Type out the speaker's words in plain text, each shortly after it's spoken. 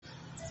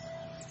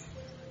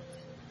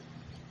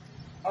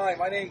Hi,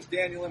 my name's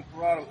Daniel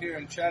Imperato here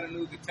in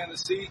Chattanooga,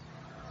 Tennessee,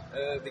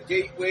 the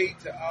gateway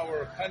to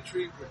our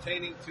country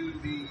pertaining to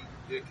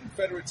the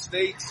Confederate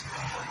States,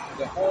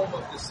 the home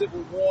of the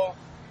Civil War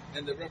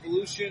and the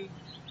Revolution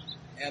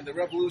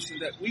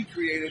that we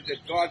created, that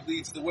God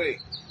leads the way.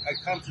 I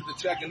come to the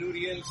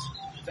Chattanoogans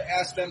to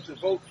ask them to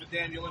vote for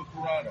Daniel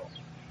Imperato.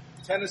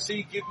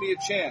 Tennessee, give me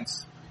a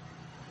chance.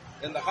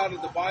 In the heart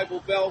of the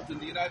Bible Belt in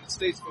the United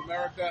States of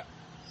America,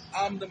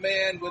 I'm the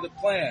man with a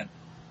plan,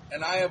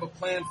 and I have a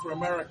plan for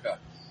America.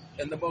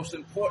 And the most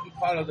important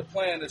part of the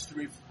plan is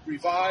to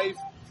revive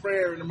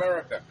prayer in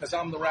America, because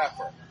I'm the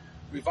rapper.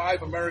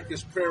 Revive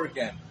America's prayer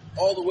again,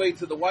 all the way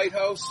to the White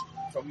House,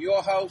 from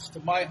your house to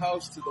my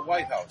house to the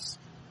White House.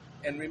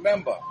 And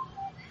remember,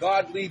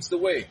 God leads the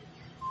way.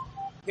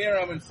 Here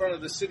I'm in front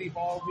of the City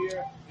Hall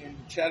here in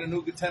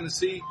Chattanooga,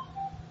 Tennessee,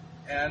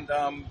 and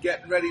I'm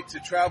getting ready to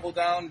travel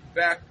down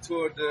back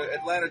toward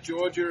Atlanta,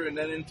 Georgia, and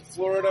then into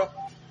Florida.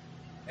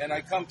 And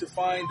I come to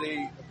find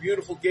a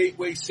beautiful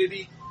gateway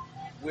city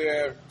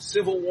where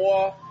Civil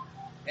War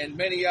and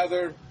many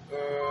other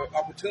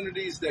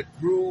opportunities that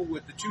grew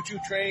with the choo-choo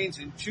trains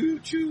and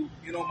choo-choo.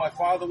 You know, my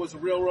father was a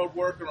railroad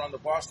worker on the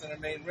Boston and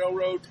Maine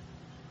Railroad.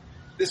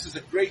 This is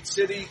a great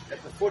city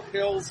at the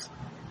foothills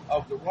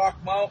of the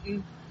Rock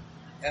Mountain.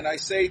 And I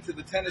say to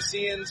the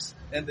Tennesseans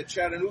and the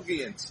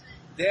Chattanoogians,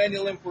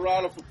 Daniel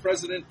Imperato for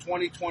President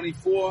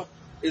 2024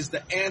 is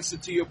the answer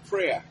to your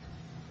prayer.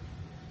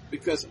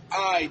 Because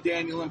I,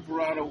 Daniel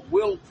Imperato,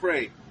 will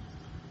pray,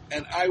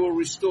 and I will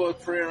restore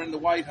prayer in the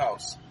White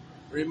House.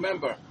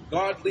 Remember,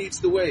 God leads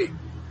the way.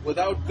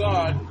 Without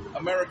God,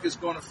 America's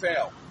going to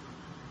fail.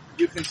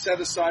 You can set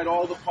aside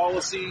all the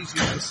policies.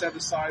 You can set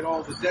aside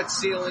all the debt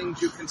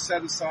ceilings. You can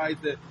set aside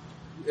the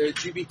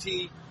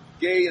LGBT,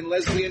 gay, and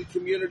lesbian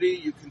community.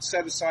 You can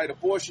set aside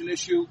abortion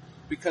issue.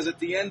 Because at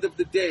the end of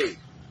the day,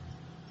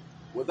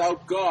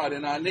 without God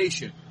in our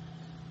nation,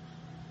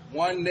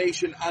 one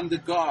nation under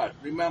God.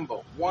 Remember,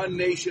 one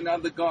nation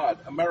under God.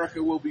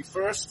 America will be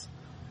first.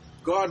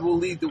 God will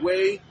lead the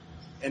way.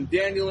 And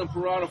Daniel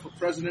Imperato for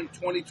President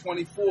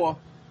 2024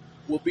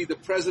 will be the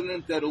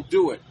president that'll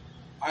do it.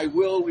 I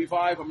will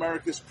revive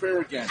America's prayer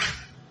again.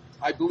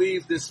 I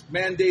believe this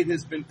mandate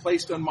has been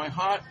placed on my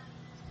heart,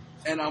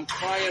 and I'm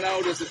crying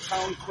out as a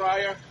town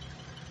crier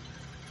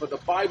for the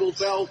Bible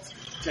Belt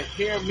to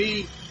hear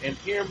me and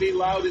hear me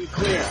loud and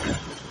clear.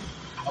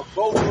 A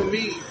vote for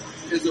me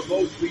is a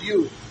vote for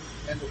you.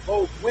 And the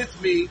vote with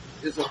me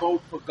is a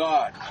vote for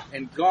God.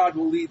 And God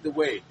will lead the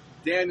way.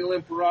 Daniel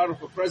Imperato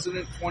for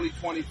President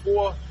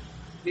 2024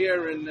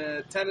 here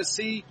in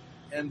Tennessee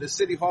and the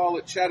City Hall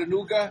at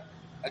Chattanooga.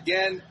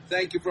 Again,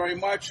 thank you very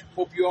much.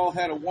 Hope you all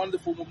had a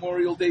wonderful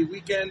Memorial Day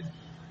weekend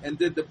and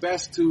did the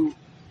best to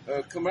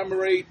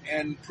commemorate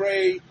and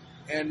pray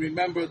and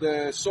remember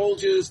the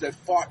soldiers that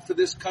fought for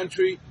this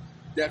country,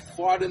 that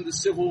fought in the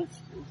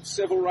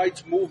civil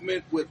rights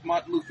movement with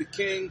Martin Luther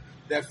King,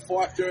 that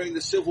fought during the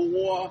Civil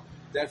War,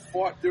 that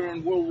fought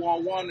during World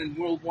War I and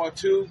World War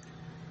II.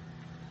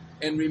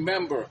 And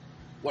remember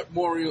what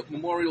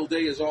Memorial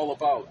Day is all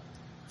about.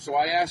 So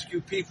I ask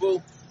you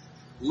people,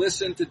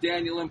 listen to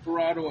Daniel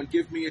Imperato and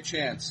give me a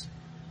chance.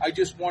 I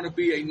just want to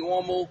be a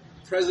normal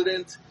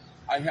president.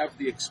 I have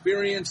the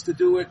experience to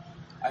do it.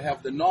 I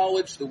have the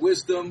knowledge, the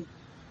wisdom,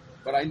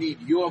 but I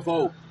need your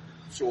vote.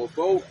 So a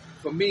vote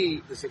for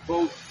me is a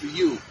vote for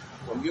you.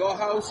 From your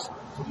house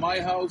to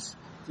my house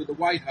to the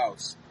White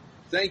House.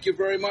 Thank you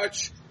very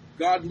much.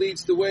 God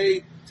leads the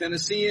way.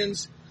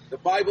 Tennesseans, the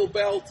Bible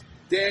Belt,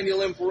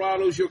 Daniel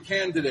Imperato's your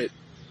candidate.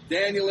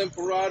 Daniel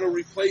Imperato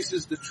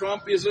replaces the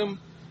Trumpism.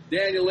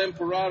 Daniel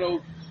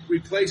Imperato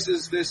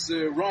replaces this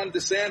Ron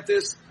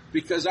DeSantis,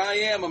 because I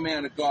am a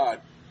man of God.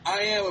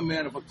 I am a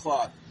man of a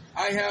cloth.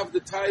 I have the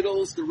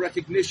titles, the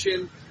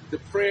recognition, the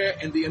prayer,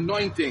 and the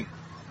anointing,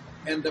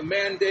 and the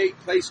mandate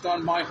placed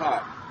on my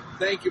heart.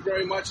 Thank you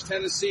very much,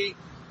 Tennessee.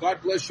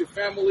 God bless your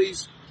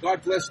families.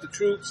 God bless the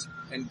troops.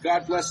 And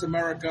God bless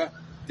America.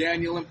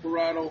 Daniel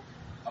Imperato.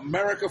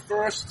 America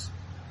first,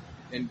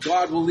 and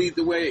God will lead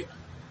the way.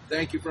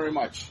 Thank you very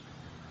much.